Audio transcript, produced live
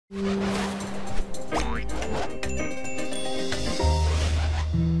We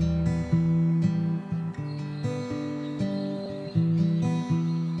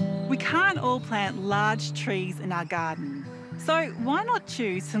can't all plant large trees in our garden, so why not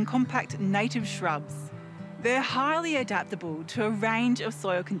choose some compact native shrubs? They're highly adaptable to a range of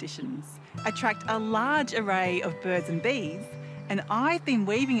soil conditions, attract a large array of birds and bees, and I've been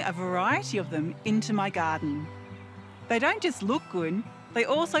weaving a variety of them into my garden. They don't just look good, they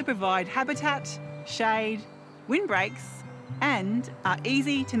also provide habitat, shade, windbreaks, and are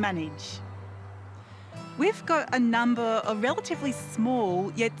easy to manage. We've got a number of relatively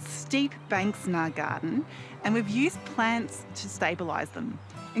small yet steep banks in our garden, and we've used plants to stabilise them,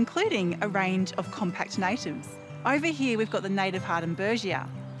 including a range of compact natives. Over here we've got the native Hardenbergia.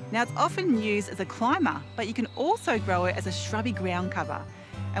 Now it's often used as a climber, but you can also grow it as a shrubby ground cover.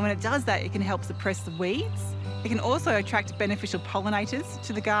 And when it does that, it can help suppress the weeds. It can also attract beneficial pollinators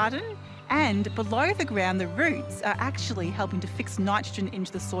to the garden. And below the ground, the roots are actually helping to fix nitrogen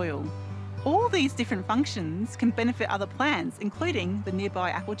into the soil. All these different functions can benefit other plants, including the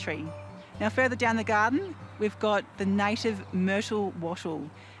nearby apple tree. Now further down the garden, we've got the native Myrtle Wattle.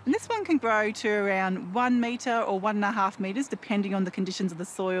 And this one can grow to around 1 metre or 1.5 metres, depending on the conditions of the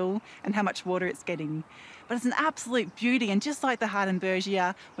soil and how much water it's getting. But it's an absolute beauty, and just like the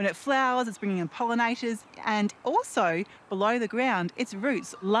Hardenbergia, when it flowers, it's bringing in pollinators, and also below the ground, its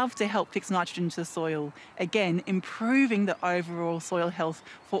roots love to help fix nitrogen into the soil, again, improving the overall soil health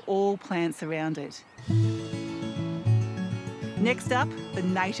for all plants around it. Next up, the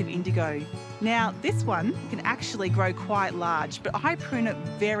native indigo. Now, this one can actually grow quite large, but I prune it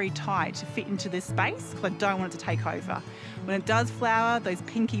very tight to fit into this space because I don't want it to take over. When it does flower, those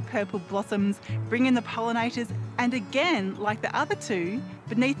pinky purple blossoms bring in the pollinators, and again, like the other two,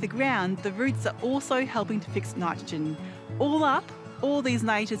 beneath the ground, the roots are also helping to fix nitrogen. All up, all these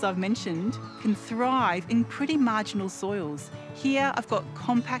natives I've mentioned can thrive in pretty marginal soils. Here I've got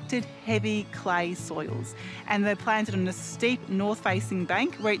compacted, heavy clay soils, and they're planted on a steep north-facing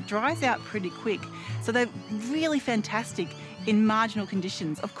bank where it dries out pretty quick. So they're really fantastic in marginal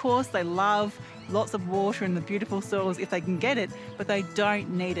conditions. Of course, they love lots of water in the beautiful soils if they can get it, but they don't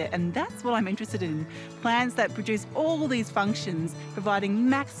need it. And that's what I'm interested in. Plants that produce all these functions, providing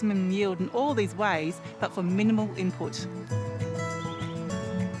maximum yield in all these ways, but for minimal input.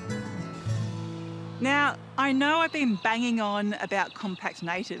 Now, I know I've been banging on about compact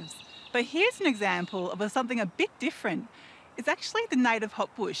natives, but here's an example of something a bit different. It's actually the native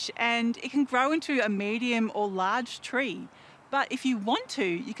hotbush, and it can grow into a medium or large tree. But if you want to,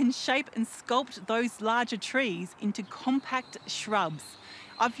 you can shape and sculpt those larger trees into compact shrubs.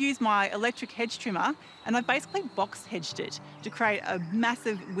 I've used my electric hedge trimmer, and I've basically box hedged it to create a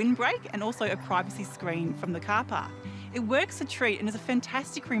massive windbreak and also a privacy screen from the car park. It works a treat and is a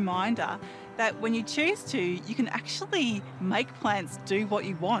fantastic reminder that when you choose to, you can actually make plants do what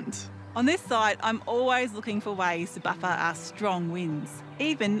you want. On this site, I'm always looking for ways to buffer our strong winds,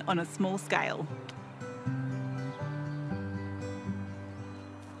 even on a small scale.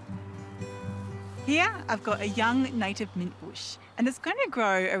 Here I've got a young native mint bush, and it's going to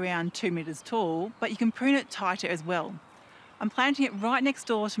grow around 2 metres tall, but you can prune it tighter as well. I'm planting it right next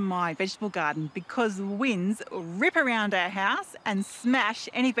door to my vegetable garden because the winds rip around our house and smash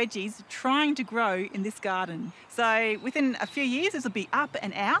any veggies trying to grow in this garden. So within a few years, this will be up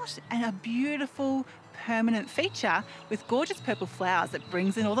and out, and a beautiful permanent feature with gorgeous purple flowers that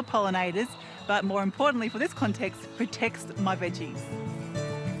brings in all the pollinators, but more importantly for this context, protects my veggies.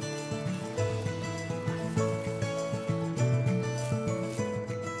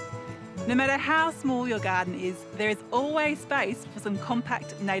 No matter how small your garden is, there is always space for some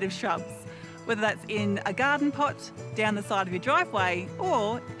compact native shrubs, whether that's in a garden pot, down the side of your driveway,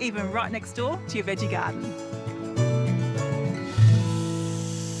 or even right next door to your veggie garden.